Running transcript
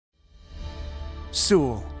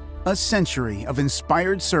Sewell, a century of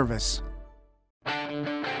inspired service.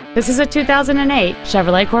 This is a 2008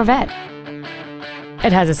 Chevrolet Corvette.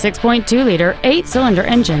 It has a 6.2-liter 8-cylinder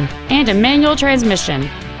engine and a manual transmission.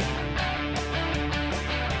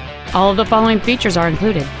 All of the following features are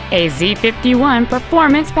included: a Z51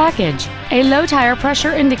 performance package, a low tire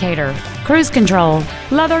pressure indicator, cruise control,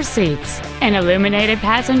 leather seats, an illuminated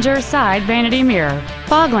passenger side vanity mirror,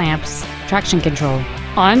 fog lamps, traction control,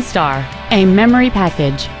 OnStar, a memory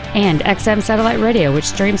package, and XM satellite radio which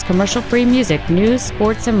streams commercial-free music, news,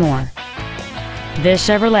 sports, and more. This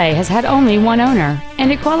Chevrolet has had only one owner,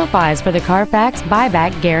 and it qualifies for the Carfax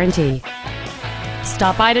buyback guarantee.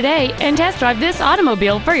 Stop by today and test drive this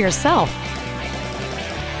automobile for yourself.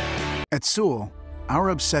 At Sewell, our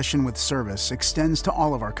obsession with service extends to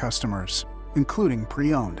all of our customers, including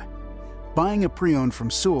pre-owned. Buying a pre-owned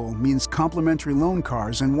from Sewell means complimentary loan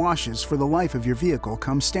cars and washes for the life of your vehicle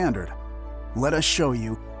come standard. Let us show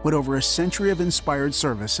you what over a century of inspired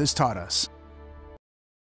service has taught us.